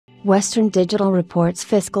Western Digital reports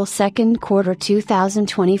fiscal second quarter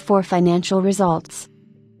 2024 financial results.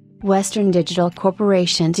 Western Digital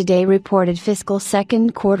Corporation today reported fiscal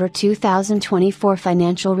second quarter 2024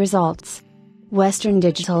 financial results. Western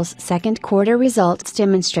Digital's second quarter results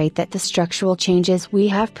demonstrate that the structural changes we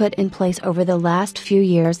have put in place over the last few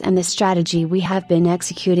years and the strategy we have been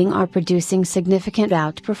executing are producing significant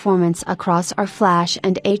outperformance across our Flash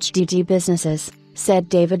and HDD businesses, said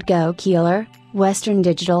David Keeler, Western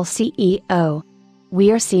Digital CEO.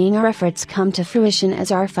 We are seeing our efforts come to fruition as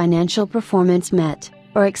our financial performance met,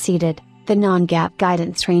 or exceeded, the non-GAAP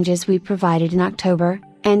guidance ranges we provided in October,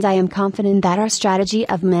 and I am confident that our strategy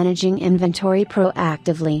of managing inventory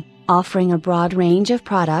proactively, offering a broad range of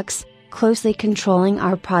products, closely controlling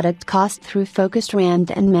our product cost through focused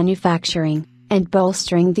R&D and manufacturing, and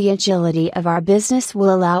bolstering the agility of our business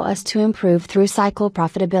will allow us to improve through cycle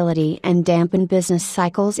profitability and dampen business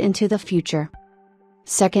cycles into the future.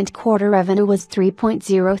 Second quarter revenue was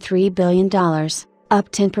 $3.03 billion,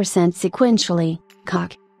 up 10% sequentially,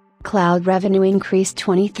 COC. Cloud revenue increased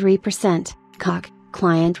 23%, COC.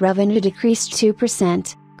 Client revenue decreased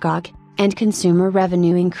 2%, COC, and consumer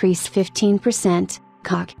revenue increased 15%,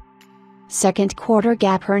 COC. Second quarter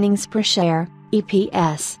GAAP earnings per share,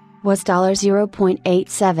 EPS, was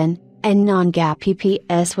 $0.87, and non-GAAP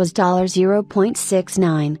EPS was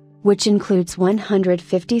 $0.69, which includes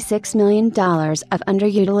 $156 million of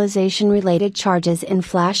underutilization-related charges in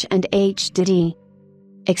Flash and HDD.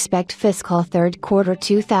 Expect fiscal third quarter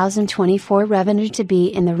 2024 revenue to be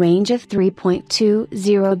in the range of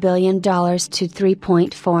 $3.20 billion to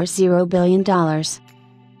 $3.40 billion.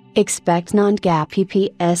 Expect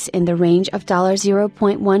non-GAAP EPS in the range of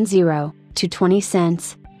 $0.10 to 20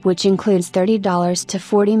 cents, which includes $30 to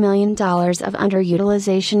 $40 million of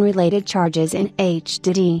underutilization-related charges in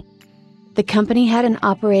HDD. The company had an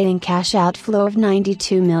operating cash outflow of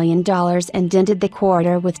 $92 million and ended the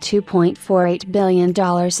quarter with $2.48 billion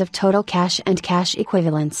of total cash and cash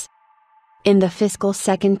equivalents. In the fiscal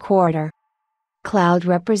second quarter, cloud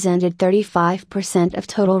represented 35% of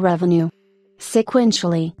total revenue.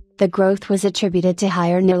 Sequentially, the growth was attributed to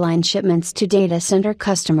higher nearline shipments to data center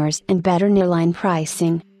customers and better nearline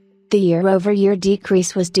pricing. The year-over-year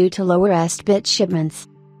decrease was due to lower SBit shipments.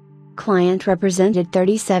 Client represented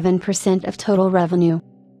 37% of total revenue.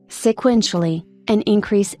 Sequentially, an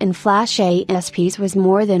increase in Flash ASPs was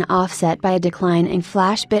more than offset by a decline in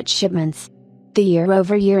Flash bit shipments. The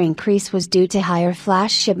year-over-year increase was due to higher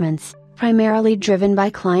Flash shipments, primarily driven by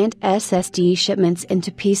client SSD shipments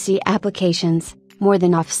into PC applications, more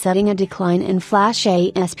than offsetting a decline in Flash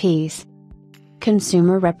ASPs.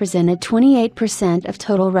 Consumer represented 28% of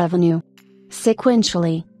total revenue.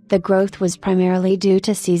 Sequentially, the growth was primarily due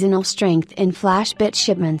to seasonal strength in Flash bit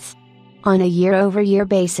shipments. On a year-over-year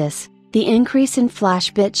basis, the increase in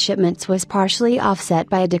Flash bit shipments was partially offset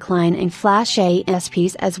by a decline in Flash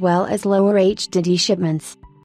ASPs as well as lower HDD shipments.